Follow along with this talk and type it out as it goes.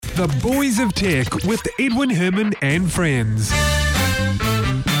The Boys of Tech with Edwin Herman and friends.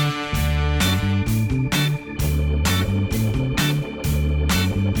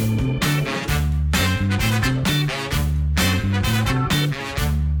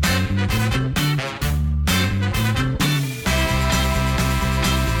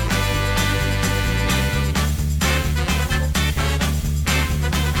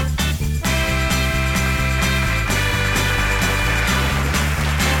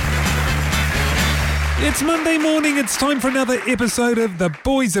 It's Monday morning. It's time for another episode of The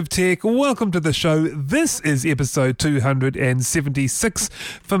Boys of Tech. Welcome to the show. This is episode 276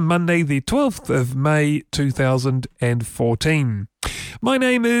 for Monday, the 12th of May, 2014. My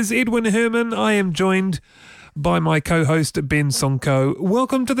name is Edwin Herman. I am joined by my co-host, Ben Sonko.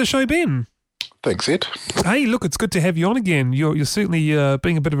 Welcome to the show, Ben. Thanks, Ed. Hey, look, it's good to have you on again. You're certainly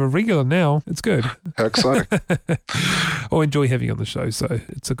being a bit of a regular now. It's good. How exciting. I enjoy having you on the show, so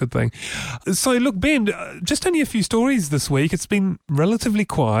it's a good thing. So, look, Ben, just only a few stories this week. It's been relatively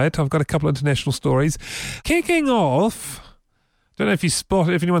quiet. I've got a couple of international stories. Kicking off, don't know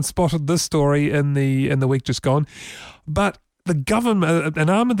if anyone spotted this story in the week just gone, but the government,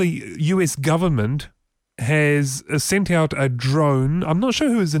 an arm of the US government, has sent out a drone. I'm not sure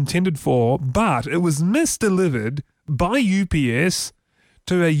who it was intended for, but it was misdelivered by UPS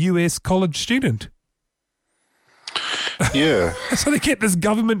to a US college student. Yeah. So they get this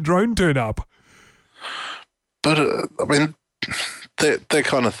government drone turn up. But, I mean, that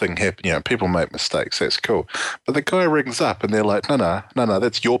kind of thing happens. You know, people make mistakes. That's cool. But the guy rings up and they're like, no,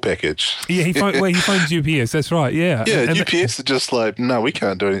 that's your package. Yeah, he phones UPS. That's right, yeah. Yeah, and UPS are just like, no, we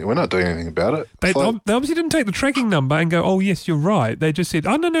can't do anything. We're not doing anything about it. They obviously didn't take the tracking number and go, oh, yes, you're right. They just said,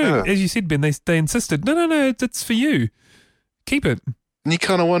 oh, no. Yeah. As you said, Ben, they insisted, no, it's for you. Keep it. And you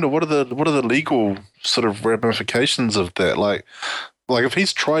kind of wonder, what are the legal sort of ramifications of that? Like if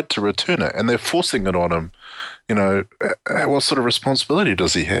he's tried to return it and they're forcing it on him, you know, what sort of responsibility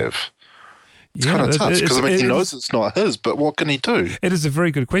does he have? It's kind of tough because, he knows it's not his, but what can he do? It is a very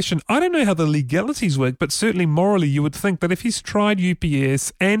good question. I don't know how the legalities work, but certainly morally you would think that if he's tried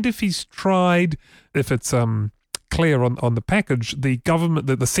UPS and if it's clear on the package, the government,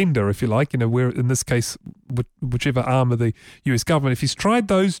 the sender, if you like, you know, where in this case, whichever arm of the US government, if he's tried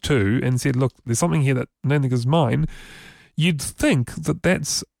those two and said, look, there's something here that I don't think is mine, you'd think that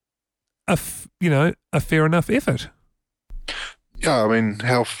that's a fair enough effort. Yeah, I mean,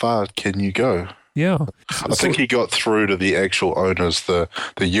 how far can you go? Yeah. I think he got through to the actual owners, the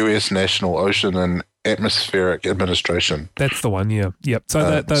US National Ocean and Atmospheric Administration. That's the one, yeah. Yep.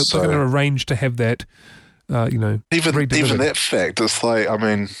 So they're going to arrange to have that, even that fact, it's like, I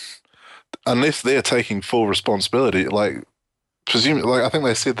mean, unless they're taking full responsibility, like, I think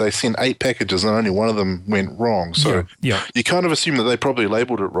they said they sent 8 packages and only one of them went wrong. So you kind of assume that they probably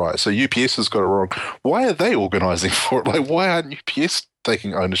labelled it right. So UPS has got it wrong. Why are they organising for it? Like, why aren't UPS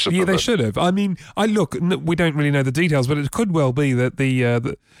taking ownership of it? Yeah, they should have. I mean, we don't really know the details, but it could well be that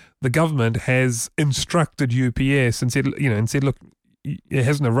the government has instructed UPS and said, look, it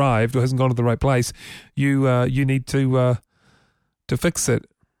hasn't arrived or hasn't gone to the right place. You need to fix it.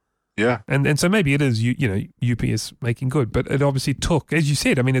 Yeah, and so maybe it is UPS making good, but it obviously took, as you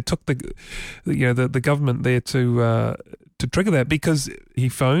said, I mean, it took the government there to trigger that, because he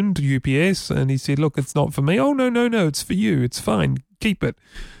phoned UPS and he said, look, it's not for me. Oh no, it's for you. It's fine. Keep it.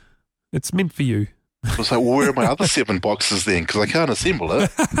 It's meant for you. I was like, well, where are my other 7 boxes then? Because I can't assemble it.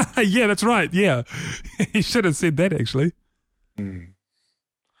 Yeah, that's right. Yeah, he should have said that actually.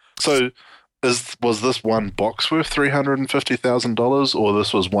 So. Was this one box worth $350,000, or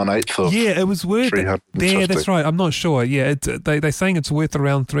this was 1/8 of? Yeah, it was worth. Yeah, that's right. I'm not sure. Yeah, they're saying it's worth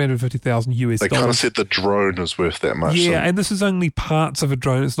around $350,000 US. They kind of said the drone is worth that much. Yeah, and this is only parts of a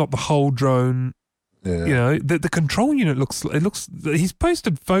drone. It's not the whole drone. Yeah. You know, the control unit looks. He's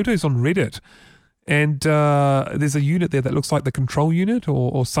posted photos on Reddit, and there's a unit there that looks like the control unit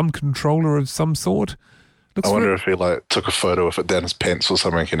or some controller of some sort. I wonder if he took a photo of it down his pants or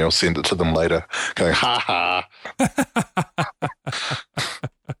something, and he'll send it to them later, going, ha ha.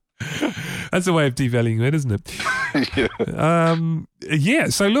 That's a way of devaluing it, isn't it? Yeah.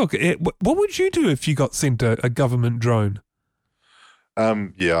 So look, what would you do if you got sent a government drone?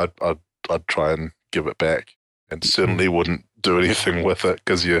 I'd try and give it back, and certainly wouldn't do anything with it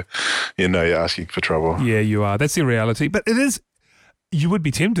because you're asking for trouble. Yeah, you are. That's the reality. But it is. You would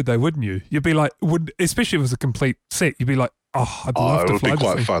be tempted though, wouldn't you? You'd be like, especially if it was a complete set, you'd be like, oh, I'd love to fly. It would be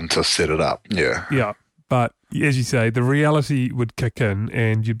quite fun to set it up, yeah. Yeah, but as you say, the reality would kick in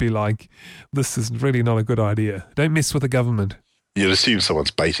and you'd be like, this is really not a good idea. Don't mess with the government. You'd assume someone's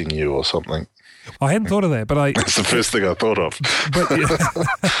baiting you or something. I hadn't thought of that, but That's the first thing I thought of.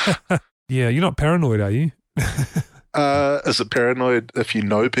 But yeah, you're not paranoid, are you? Is it paranoid if you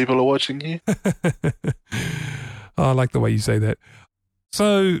know people are watching you? I like the way you say that.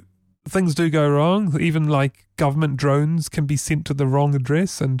 So things do go wrong. Even like government drones can be sent to the wrong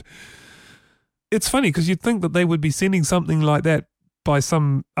address. And it's funny because you'd think that they would be sending something like that by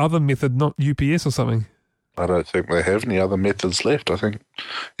some other method, not UPS or something. I don't think they have any other methods left. I think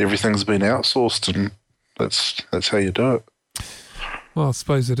everything's been outsourced, and that's how you do it. Well, I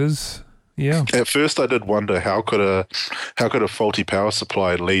suppose it is. Yeah. At first, I did wonder how could a faulty power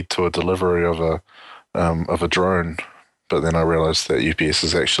supply lead to a delivery of a drone, but then I realised that UPS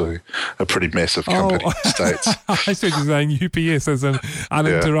is actually a pretty massive company in the States. I said you're saying UPS as an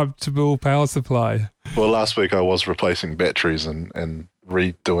uninterruptible power supply. Well, last week I was replacing batteries and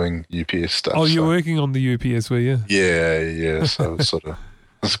redoing UPS stuff. Oh, you're working on the UPS, were you? Yeah. So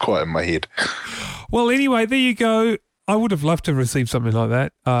it's quite in my head. Well, anyway, there you go. I would have loved to receive something like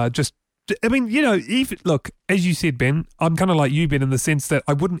that. Look, as you said, Ben, I'm kind of like you, Ben, in the sense that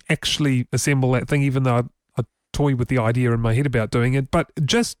I wouldn't actually assemble that thing, even though I toy with the idea in my head about doing it. But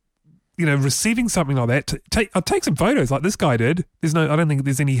just, receiving something like that, I'll take some photos like this guy did. I don't think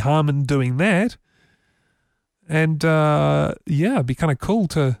there's any harm in doing that. And, it'd be kind of cool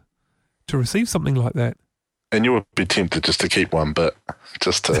to receive something like that. And you would be tempted just to keep one, but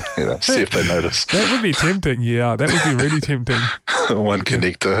just to see if they notice. That would be tempting, yeah. That would be really tempting. One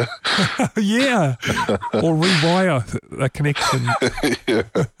connector. Yeah. Or rewire a connection. Yeah.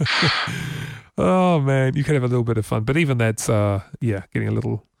 Oh, man. You could have a little bit of fun. But even that's, getting a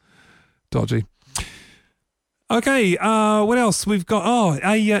little dodgy. Okay, what else? We've got,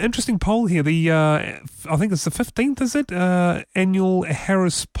 interesting poll here. I think it's the 15th, is it? Annual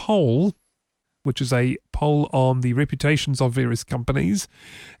Harris Poll, which is a poll on the reputations of various companies.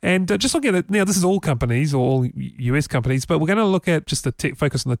 And just look at it, now this is all companies, or all US companies, but we're going to look at just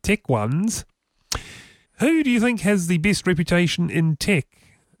focus on the tech ones. Who do you think has the best reputation in tech?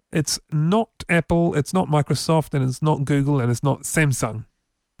 It's not Apple, it's not Microsoft, and it's not Google, and it's not Samsung.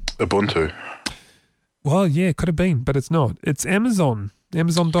 Ubuntu. Well, yeah, could have been, but it's not. It's Amazon.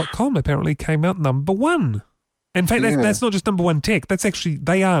 Amazon.com apparently came out number one. In fact, that's not just number one tech. That's actually,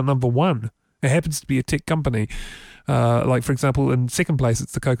 they are number one. It happens to be a tech company. Like, for example, in second place,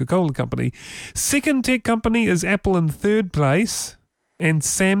 it's the Coca-Cola company. Second tech company is Apple in third place and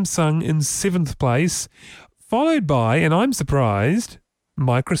Samsung in seventh place, followed by, and I'm surprised,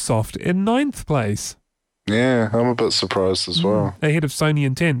 Microsoft in ninth place. Yeah, I'm a bit surprised as well. Ahead of Sony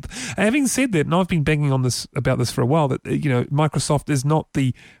in 10th. Having said that, and I've been banging on about this for a while, that Microsoft is not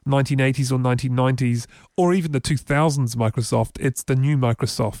the 1980s or 1990s or even the 2000s Microsoft. It's the new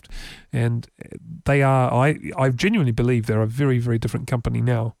Microsoft, and they are. I genuinely believe they're a very, very different company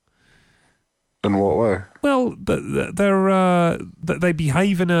now. In what way? Well, they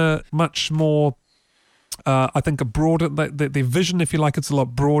behave in a much more. I think a broader, their vision, if you like, it's a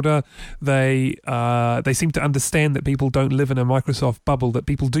lot broader. They seem to understand that people don't live in a Microsoft bubble, that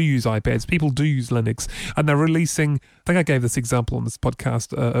people do use iPads, people do use Linux, and they're releasing, I think I gave this example on this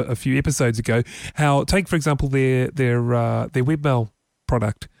podcast a few episodes ago, how, take for example their webmail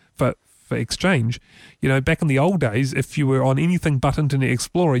product for Exchange. Back in the old days, if you were on anything but Internet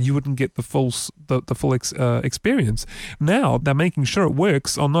Explorer, you wouldn't get the full experience. Now they're making sure it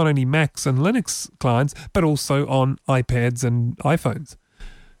works on not only Macs and Linux clients, but also on iPads and iPhones,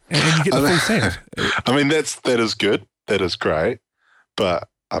 and you get the full set. I mean, that is good. That is great. But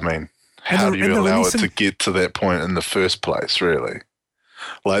I mean, how do you allow it to get to that point in the first place? Really,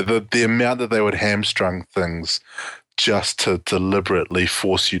 like the amount that they would hamstrung things just to deliberately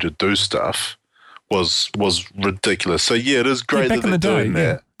force you to do stuff was ridiculous. So yeah, it is great that they're doing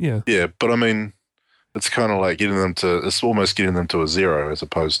that. Yeah. But I mean, it's kind of like it's almost getting them to a zero as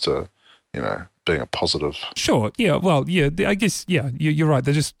opposed to, being a positive. Sure. Yeah. Well, yeah, I guess, yeah, you're right.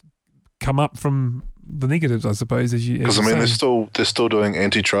 They just come up from the negatives, I suppose, because I mean, they're still doing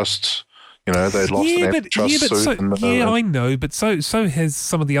antitrust. They lost an antitrust suit. I know, but so has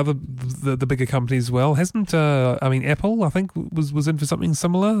some of the other the bigger companies as well, hasn't? Apple, I think, was in for something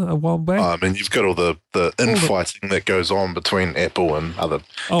similar a while back. I mean, you've got all the infighting that goes on between Apple and other.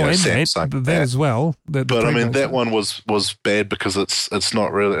 And Samsung, that as well. But I mean, that one was bad because it's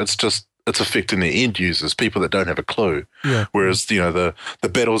not really. It's affecting the end users, people that don't have a clue. Yeah. Whereas, the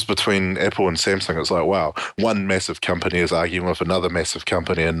battles between Apple and Samsung, it's like, wow, one massive company is arguing with another massive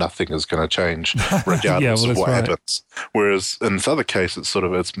company and nothing is going to change regardless of what happens. Whereas in this other case, it's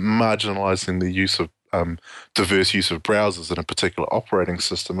marginalizing the use of diverse use of browsers in a particular operating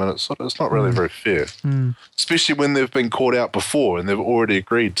system, and it's not really very fair, especially when they've been caught out before and they've already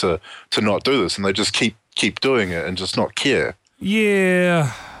agreed to not do this, and they just keep doing it and just not care.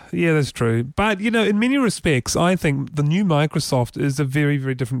 Yeah, that's true. But, in many respects, I think the new Microsoft is a very,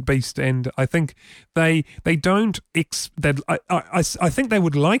 very different beast. And I think they don't, I think they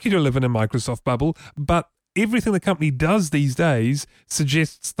would like you to live in a Microsoft bubble, but everything the company does these days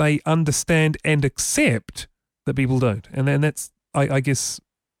suggests they understand and accept that people don't. And that's, I guess,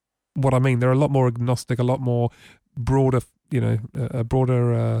 what I mean. They're a lot more agnostic, a lot more broader, a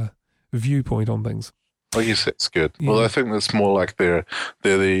broader viewpoint on things. I guess that's good. Yeah. Well, I think that's more like they're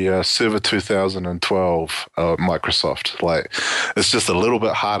the Server 2012 Microsoft. Like, it's just a little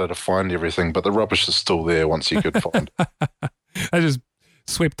bit harder to find everything, but the rubbish is still there once you could find it. I just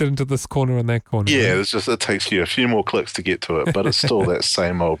swept it into this corner and that corner. Yeah, right? It takes you a few more clicks to get to it, but it's still that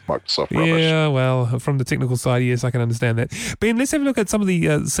same old Microsoft rubbish. Yeah, well, from the technical side, yes, I can understand that. Ben, let's have a look at some of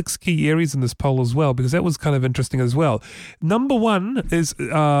the 6 key areas in this poll as well, because that was kind of interesting as well. Number 1 is,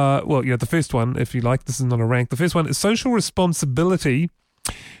 the first one, if you like, this is not a rank. The first one is social responsibility.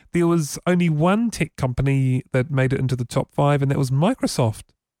 There was only one tech company that made it into the top 5, and that was Microsoft.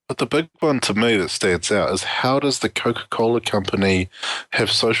 But the big one to me that stands out is, how does the Coca-Cola company have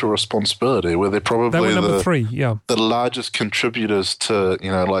social responsibility, where they're probably number 3, the largest contributors to,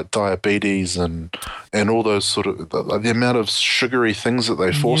 like diabetes and all those sort of, the amount of sugary things that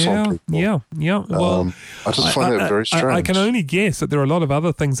they force on people. Yeah. Well, I just find that very strange. I can only guess that there are a lot of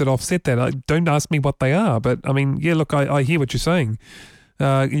other things that offset that. Don't ask me what they are, but I mean, look, I hear what you're saying.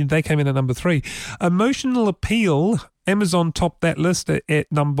 They came in at number 3. Emotional appeal, Amazon topped that list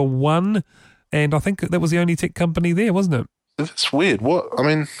at number 1, and I think that was the only tech company there, wasn't it? That's weird.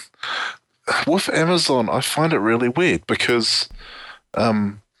 With Amazon, I find it really weird because,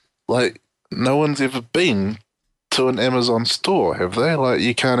 no one's ever been to an Amazon store, have they? Like,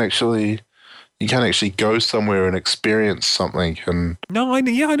 you can't actually go somewhere and experience something. And no, I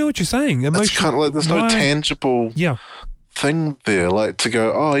know what you're saying. It's kind of like there's no tangible thing there, like to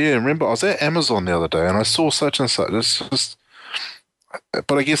go, oh yeah, remember I was at Amazon the other day and I saw such and such. It's just,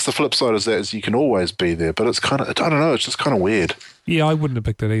 but I guess the flip side is that you can always be there, but it's kind of, I don't know, it's just kind of weird. Yeah, I wouldn't have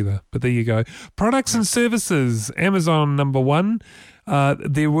picked it either, but there you go. Products and services, Amazon number 1.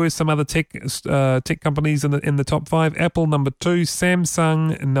 There were some other tech companies in the top 5. Apple number 2,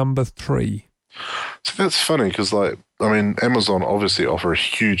 Samsung number 3. So that's funny because, Amazon obviously offer a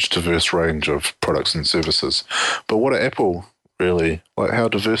huge diverse range of products and services, but what are Apple really? Like, how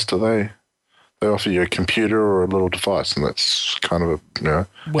diverse do they? They offer you a computer or a little device, and that's kind of Apple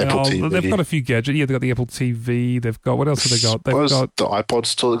TV. They've got a few gadgets. Yeah, they've got the Apple TV. They've got, what else have they got? They've got the iPod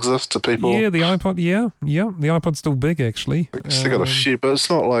still exists to people. Yeah, the iPod. Yeah, the iPod's still big actually. They got a few, but it's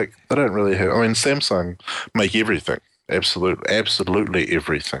not like they don't really have. Samsung make everything, absolutely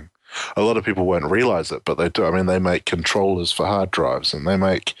everything. A lot of people won't realize it, but they do. They make controllers for hard drives, and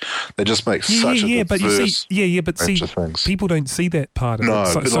they just make such a diverse range of things. People don't see that part of it. No,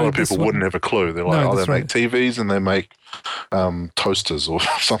 a lot of people wouldn't have a clue. They're like, they make TVs and they make toasters or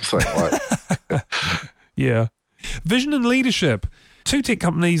something like. Yeah. Vision and leadership. 2 tech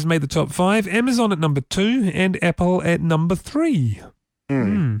companies made the top 5. Amazon at number 2 and Apple at number 3.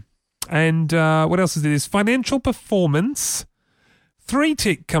 And what else is there? There's financial performance. 3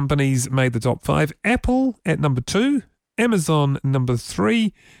 tech companies made the top 5. Apple at number 2, Amazon number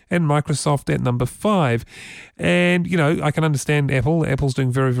 3, and Microsoft at number 5. And, I can understand Apple. Apple's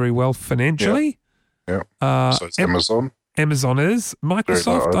doing very, very well financially. Yeah. So it's Amazon. Amazon is.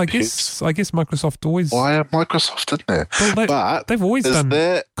 Microsoft, I guess Microsoft always... Why are Microsoft in there? Well, they've always done...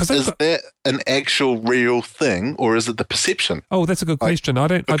 Is that an actual real thing, or is it the perception? Oh, that's a good question.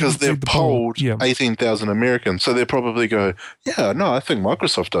 Because they've polled 18,000 Americans, so they probably go, yeah, no, I think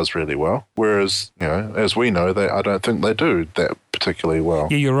Microsoft does really well. Whereas, as we know, I don't think they do that particularly well.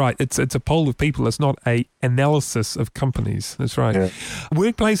 Yeah, you're right. It's a poll of people. It's not a analysis of companies. That's right. Yeah.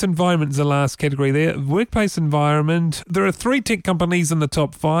 Workplace environment is the last category there. Workplace environment. There are 3 tech companies in the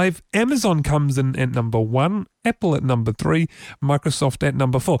top 5. Amazon comes in at number 1. Apple at number 3, Microsoft at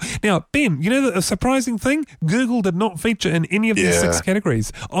number 4. Now, Ben, a surprising thing? Google did not feature in any of these 6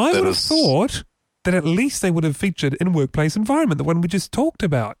 categories. I would have thought that at least they would have featured in workplace environment, the one we just talked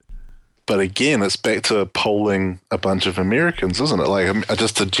about. But again, it's back to polling a bunch of Americans, isn't it? Like,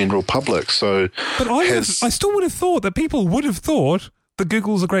 just the general public. So, but I still would have thought that people would have thought that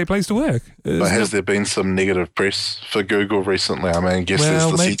Google's a great place to work. But has there been some negative press for Google recently? I guess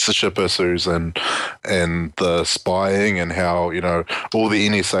there's the censorship issues and the spying and how, all the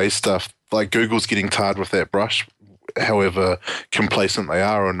NSA stuff, like Google's getting tarred with that brush however complacent they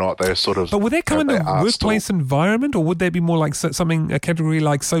are or not, they're sort of. But would that come in the workplace environment, or would that be more like something, a category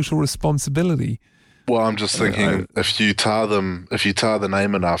like social responsibility? Well, I'm just thinking if you tar the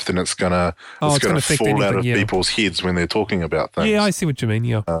name enough, then it's gonna fall out of people's heads when they're talking about things. Yeah, I see what you mean.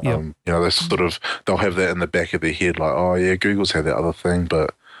 Yeah, You know, they'll have that in the back of their head, like, oh yeah, Google's had that other thing,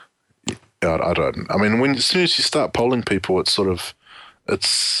 but I don't. I mean, as soon as you start polling people, it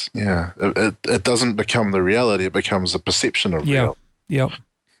doesn't become the reality; it becomes a perception of reality. Yeah.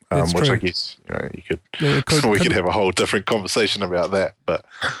 Which true. I guess we could have a whole different conversation about that, but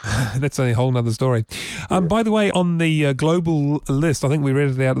that's a whole nother story. By the way, on the global list, I think we read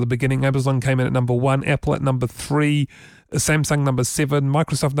it out at the beginning. Amazon came in at number 1, Apple at number 3, Samsung number 7,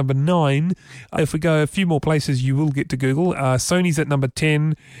 Microsoft number 9. If we go a few more places, you will get to Google. Sony's at number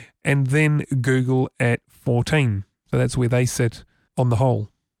 10, and then Google at 14. So that's where they sit on the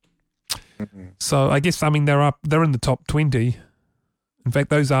whole. Mm-hmm. So I guess they're in the top 20. In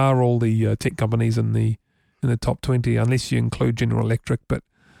fact, those are all the tech companies in the top 20, unless you include General Electric. But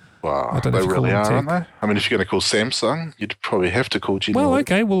I don't know if you really are, aren't they? I mean, if you're going to call Samsung, you'd probably have to call General. Well,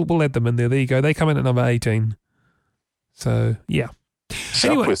 okay, we'll add them in there. There you go. They come in at number 18. So yeah.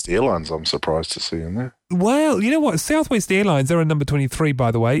 Southwest Airlines, I'm surprised to see in there. Well, you know what? Southwest Airlines, they're at number 23,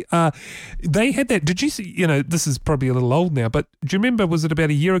 by the way. They had that. Did you see? You know, this is probably a little old now, but do you remember? Was it about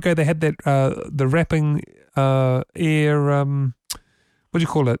a year ago? They had that the wrapping air. What do you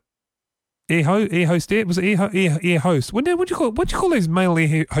call it? Air host? Was it air host? What do you call those male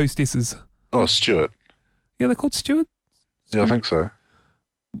air hostesses? Oh, steward. Yeah, they're called steward. Yeah, I think so.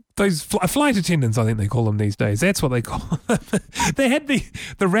 Those flight attendants, I think they call them these days. That's what they call them. They had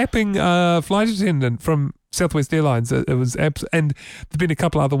the wrapping flight attendant from Southwest Airlines. It was and there've been a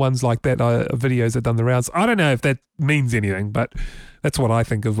couple other ones like that. Videos that done the rounds. I don't know if that means anything, but that's what I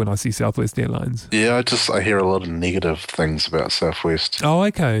think of when I see Southwest Airlines. Yeah, I hear a lot of negative things about Southwest. Oh,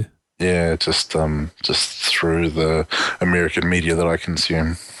 okay. Yeah, just through the American media that I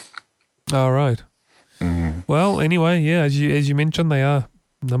consume. All right. Mm. Well, anyway, yeah, as you mentioned, they are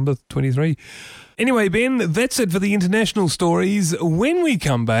number 23. Anyway, Ben, that's it for the international stories. When we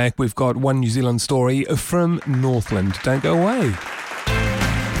come back, we've got one New Zealand story from Northland. Don't go away.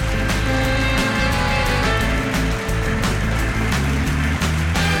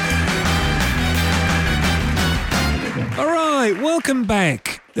 All right, welcome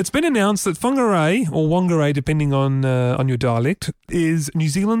back. It's been announced that Whangarei, or Whangarei, depending on your dialect, is New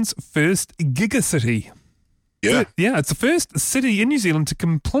Zealand's first gigacity. Yeah. Yeah, it's the first city in New Zealand to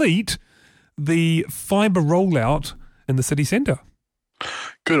complete the fibre rollout in the city centre.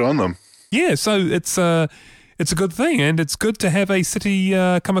 Good on them. Yeah, so it's a good thing, and it's good to have a city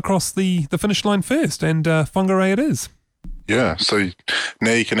come across the finish line first, and Whangarei it is. Yeah, so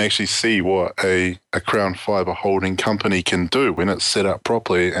now you can actually see what a Crown Fibre holding company can do when it's set up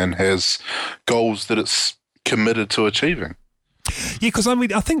properly and has goals that it's committed to achieving. Yeah, because I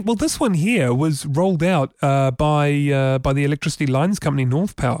think this one here was rolled out by the electricity lines company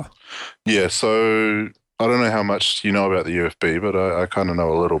North Power. Yeah, so I don't know how much you know about the UFB, but I kind of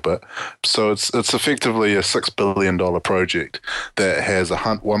know a little bit. So it's effectively a $6 billion project that has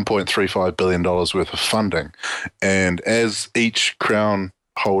 $1.35 billion worth of funding, and as each Crown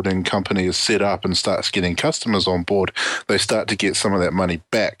holding company is set up and starts getting customers on board, they start to get some of that money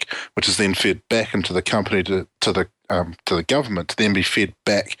back, which is then fed back into the company to the government to then be fed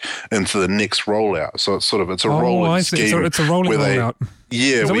back into the next rollout. So it's a rolling scheme. So it's a rolling rollout.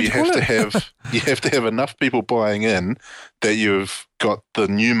 Yeah, where you have to have enough people buying in that you've got the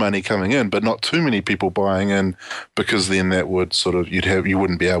new money coming in, but not too many people buying in, because then that would you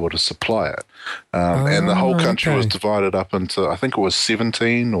wouldn't be able to supply it. And the whole country was divided up into, I think it was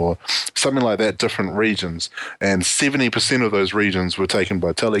 17 or something like that, different regions, and 70% of those regions were taken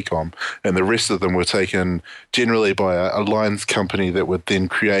by Telecom, and the rest of them were taken generally by a lines company that would then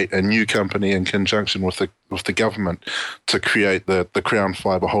create a new company in conjunction with the government to create the Crown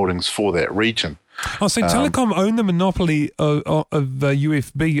Fibre holdings for that region. Oh, so Telecom own the monopoly of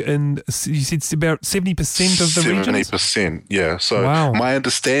UFB, and you said it's about 70% of the regions? 70%, yeah. So my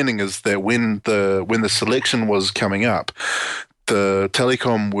understanding is that when the selection was coming up, the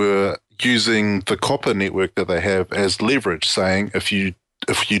Telecom were using the copper network that they have as leverage, saying if you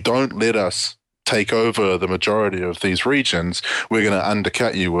don't let us take over the majority of these regions, we're going to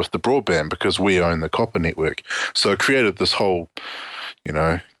undercut you with the broadband because we own the copper network. So it created this whole,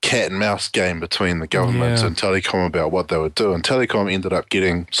 cat and mouse game between the government and Telecom about what they would do. And Telecom ended up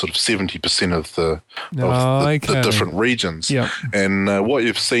getting sort of 70% of the different regions. Yep. And what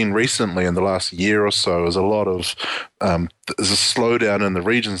you've seen recently in the last year or so is a lot of there's a slowdown in the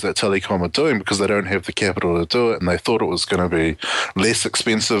regions that Telecom are doing because they don't have the capital to do it, and they thought it was going to be less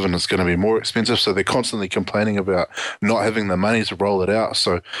expensive and it's going to be more expensive. So they're constantly complaining about not having the money to roll it out.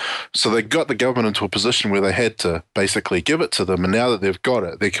 So they got the government into a position where they had to basically give it to them, and now that they've got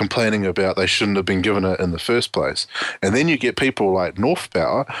it, they're complaining about they shouldn't have been given it in the first place. And then you get people like North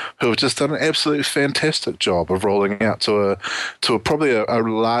Power who have just done an absolutely fantastic job of rolling out to a probably a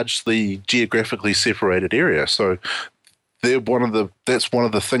largely geographically separated area. So that's one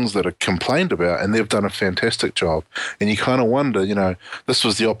of the things that are complained about, and they've done a fantastic job. And you kind of wonder, this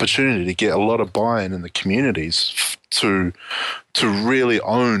was the opportunity to get a lot of buy-in in the communities to really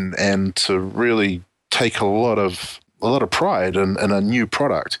own and to really take a lot of pride in a new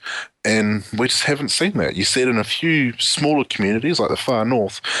product. And we just haven't seen that. You see it in a few smaller communities like the far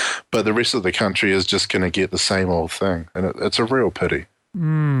north, but the rest of the country is just going to get the same old thing, and it's a real pity.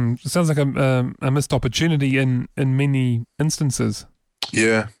 It sounds like a missed opportunity in many instances.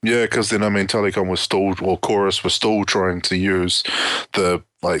 Yeah, because then, Telecom was still, or Chorus was still trying to use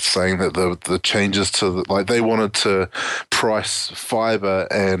saying that the changes to they wanted to price fiber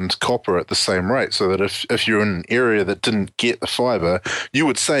and copper at the same rate, so that if you're in an area that didn't get the fiber, you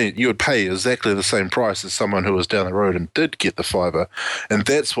would pay exactly the same price as someone who was down the road and did get the fiber. And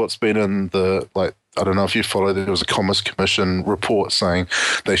that's what's been in the I don't know if you follow, there was a Commerce Commission report saying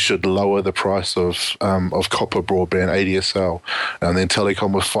they should lower the price of copper broadband ADSL. And then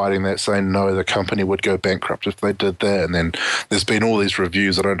Telecom was fighting that, saying no, the company would go bankrupt if they did that. And then there's been all these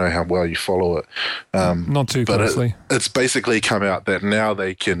reviews. I don't know how well you follow it. Not too closely. It's basically come out that now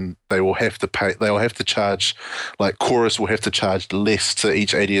they will have to charge, Chorus will have to charge less to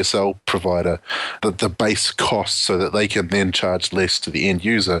each ADSL provider, the base cost, so that they can then charge less to the end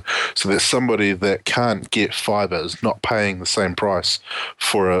user, so that somebody that can't get fiber is not paying the same price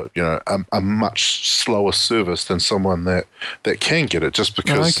for a much slower service than someone that can get it, just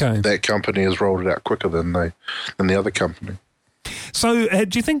because that company has rolled it out quicker than the other company. So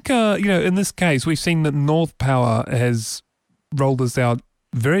do you think, in this case, we've seen that North Power has rolled this out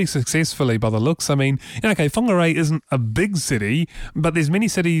very successfully by the looks. Whangarei isn't a big city, but there's many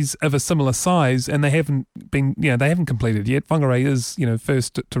cities of a similar size, and they haven't completed yet. Whangarei is,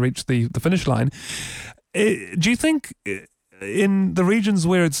 first to reach the finish line. Do you think in the regions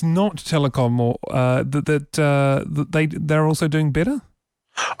where it's not Telecom that they're also doing better?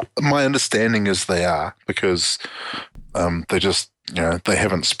 My understanding is they are, because they just they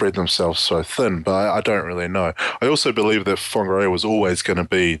haven't spread themselves so thin, but I don't really know. I also believe that Whangarei was always going to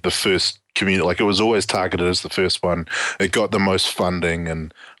be the first community, it was always targeted as the first one. It got the most funding,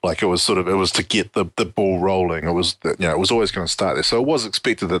 and it was to get the ball rolling. It was it was always going to start there. So it was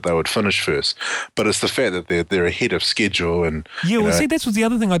expected that they would finish first, but it's the fact that they're ahead of schedule. And see, that's was the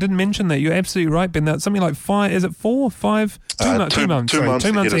other thing I didn't mention. That you're absolutely right, Ben. That's something like 5. Is it 4 or 5? 2 months. 2 months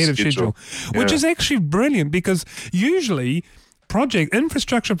ahead of schedule, which is actually brilliant, because usually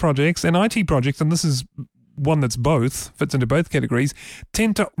infrastructure projects and IT projects, and this is one that's fits into both categories,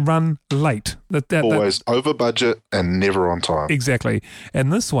 tend to run late. Always over budget and never on time. Exactly.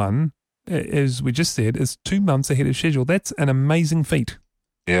 And this one, as we just said, is 2 months ahead of schedule. That's an amazing feat.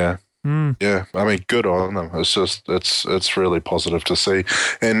 Yeah. Yeah, good on them. It's just, it's really positive to see.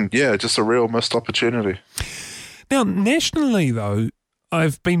 And just a real missed opportunity. Now, nationally, though,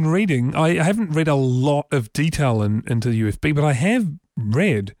 I've been reading, I haven't read a lot of detail into the UFB, but I have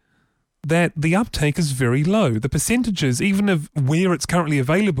read that the uptake is very low. The percentages, even of where it's currently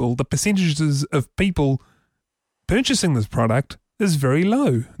available, the percentages of people purchasing this product is very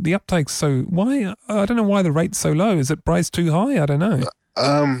low. The uptake's why? I don't know why the rate's so low. Is it priced too high? I don't know.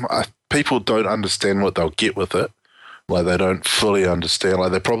 People don't understand what they'll get with it. They don't fully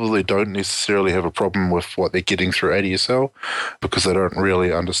understand. They probably don't necessarily have a problem with what they're getting through ADSL, because they don't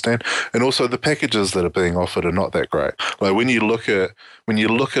really understand. And also, the packages that are being offered are not that great. When you look at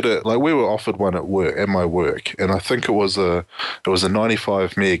it, we were offered one at my work, and I think it was a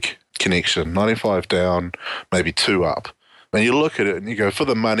 95 meg connection, 95 down, maybe 2 up. And you look at it and you go, for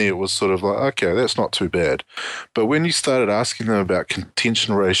the money, it was sort of okay, that's not too bad. But when you started asking them about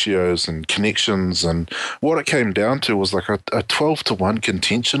contention ratios and connections, and what it came down to was a 12-to-1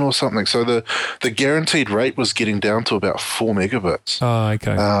 contention or something. So the guaranteed rate was getting down to about 4 megabits. Oh,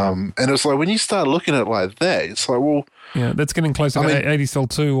 okay. And it's when you start looking at it like that, it's well... Yeah, that's getting closer to ADSL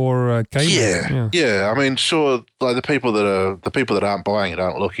 2 or cable. Yeah. Sure, the people that aren't buying it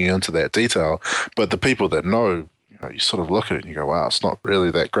aren't looking into that detail, but the people that know you sort of look at it and you go, wow, it's not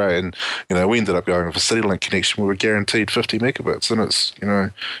really that great. And, we ended up going with a CityLink connection. We were guaranteed 50 megabits, and it's,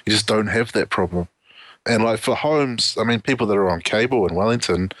 you just don't have that problem. And like for homes, I mean, people that are on cable in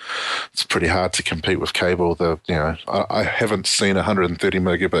Wellington, it's pretty hard to compete with cable. I haven't seen a 130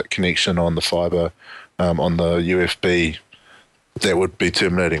 megabit connection on the fiber, on the UFB. That would be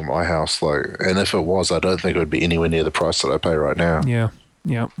terminating my house. And if it was, I don't think it would be anywhere near the price that I pay right now.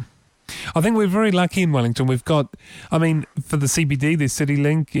 Yeah. I think we're very lucky in Wellington. We've got, I mean, for the CBD, there's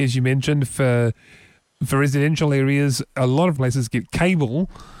CityLink, as you mentioned. For residential areas, a lot of places get cable.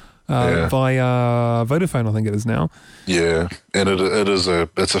 Via Vodafone, I think it is now. Yeah, and it's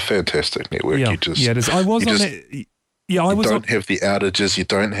a fantastic network. Yeah, it is. I was on it. Yeah, you don't have the outages, you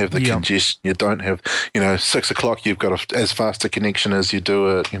don't have the congestion, you don't have, 6 o'clock you've got as fast a connection as you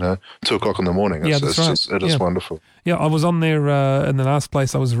do at, 2 o'clock in the morning. It is wonderful. Yeah, I was on there in the last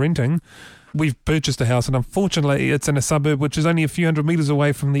place I was renting. We've purchased a house, and unfortunately it's in a suburb which is only a few hundred metres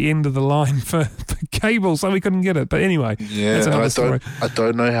away from the end of the line for cable, so we couldn't get it. But anyway, that's another story. I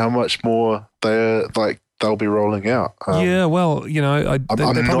don't know how much more they'll be rolling out. Yeah, well, I'm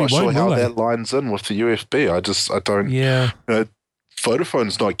not sure how that lines in with the UFB. I don't. Yeah.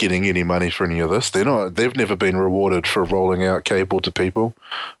 Vodafone's not getting any money for any of this. They've never been rewarded for rolling out cable to people.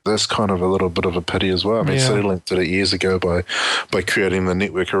 That's kind of a little bit of a pity as well. I mean, CityLink did it years ago by creating the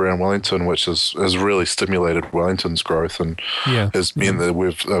network around Wellington, which has really stimulated Wellington's growth and has meant that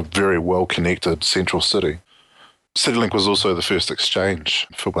we've a very well connected central city. CityLink was also the first exchange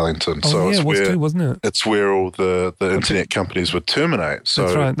for Wellington. It was too, wasn't it? It's where all the internet companies would terminate. So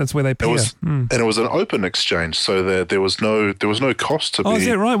that's right. That's where they peer. And it was an open exchange, so there was no cost to be. Oh, is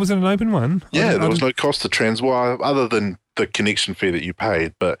that right? Was it an open one? Yeah, there was no cost to transwire other than the connection fee that you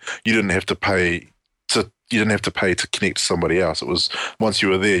paid, but you didn't have to pay to connect to somebody else. It was once you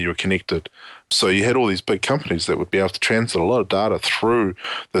were there, you were connected. So you had all these big companies that would be able to transfer a lot of data through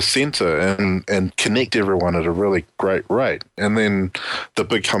the center and connect everyone at a really great rate. And then the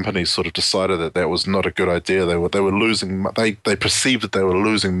big companies sort of decided that was not a good idea. They were losing. They perceived that they were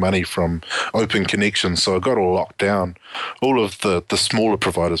losing money from open connections. So it got all locked down. All of the smaller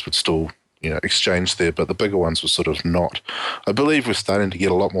providers would still exchange there, but the bigger ones were sort of not. I believe we're starting to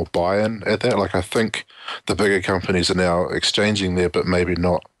get a lot more buy-in at that. Like I think the bigger companies are now exchanging there, but maybe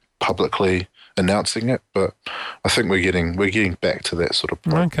not publicly announcing it. But I think we're getting back to that sort of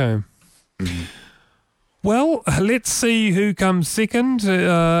point. Okay. Mm-hmm. Well, let's see who comes second.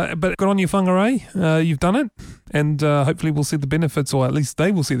 But good on you, Whangarei. You've done it, and hopefully we'll see the benefits, or at least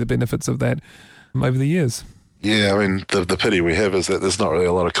they will see the benefits of that over the years. Yeah, I mean, the pity we have is that there's not really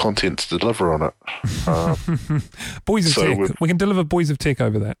a lot of content to deliver on it. Boys of Tech. We can deliver Boys of Tech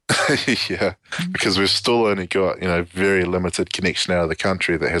over that. Yeah, because we've still only got, very limited connection out of the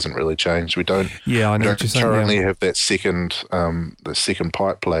country that hasn't really changed. We don't currently have that second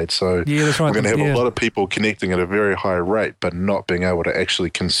pipe laid. So that's right. We're going to have a lot of people connecting at a very high rate, but not being able to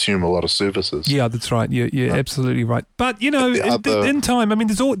actually consume a lot of services. Yeah, that's right. You're absolutely right. But, in time, I mean,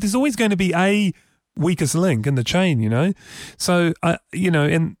 there's always going to be a weakest link in the chain, So,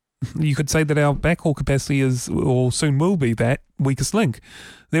 and you could say that our backhaul capacity is, or soon will be, that weakest link.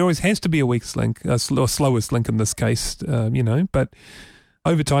 There always has to be a weakest link, or slowest link in this case, but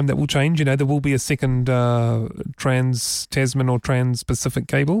over time that will change. There will be a second Trans-Tasman or Trans-Pacific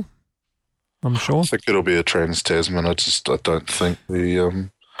cable, I'm sure. I think it'll be a Trans-Tasman. I don't think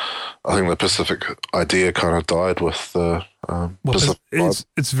I think the Pacific idea kind of died with the Pacific.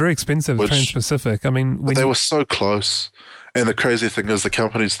 It's very expensive, Trans-Pacific. I mean, they were so close. And the crazy thing is the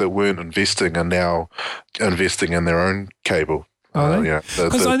companies that weren't investing are now investing in their own cable. Are they?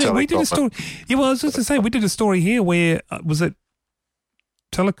 Because I think we did a story. Yeah, well, I was just to say, we did a story here where, was it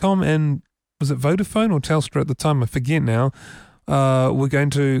Telecom and, was it Vodafone or Telstra at the time? I forget now.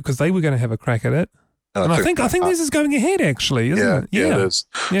 Because they were going to have a crack at it. And I think this is going ahead, actually, isn't it? Yeah, it is.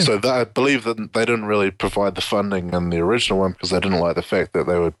 Yeah. So I believe that they didn't really provide the funding in the original one because they didn't like the fact that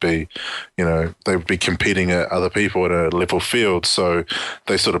they would be competing at other people at a level field. So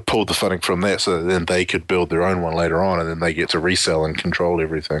they sort of pulled the funding from that so that then they could build their own one later on, and then they get to resell and control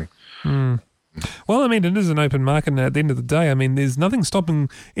everything. Mm. Well, I mean, it is an open market, and at the end of the day, I mean, there's nothing stopping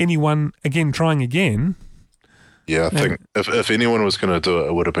anyone trying again. Yeah, I think if anyone was going to do it,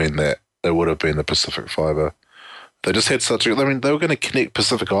 it would have been that. It would have been the Pacific Fibre. They just had they were going to connect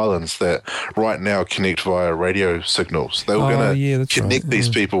Pacific Islands that right now connect via radio signals. They were going to connect these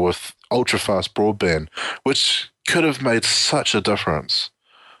people with ultra-fast broadband, which could have made such a difference.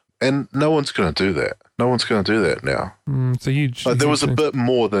 And no one's going to do that. No one's going to do that now. It's a huge... there was a bit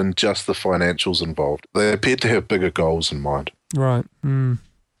more than just the financials involved. They appeared to have bigger goals in mind. Right.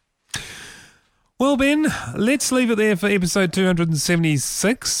 Well, Ben, let's leave it there for episode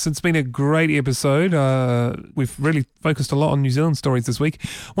 276. It's been a great episode. We've really focused a lot on New Zealand stories this week.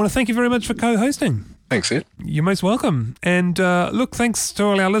 I want to thank you very much for co-hosting. Thanks, Ed. You're most welcome. And look, thanks to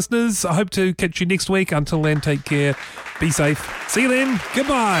all our listeners. I hope to catch you next week. Until then, take care. Be safe. See you then.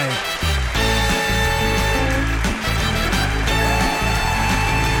 Goodbye.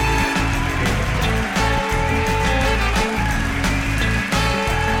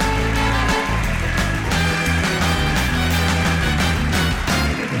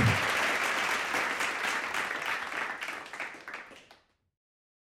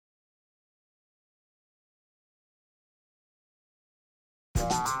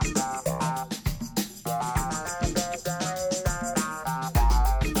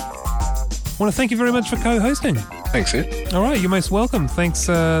 I want to thank you very much for co-hosting. Thanks, Ed. All right, you're most welcome. Thanks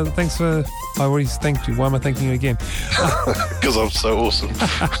for... I already thanked you. Why am I thanking you again? Because I'm so awesome.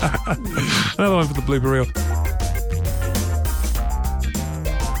 Another one for the blooper reel.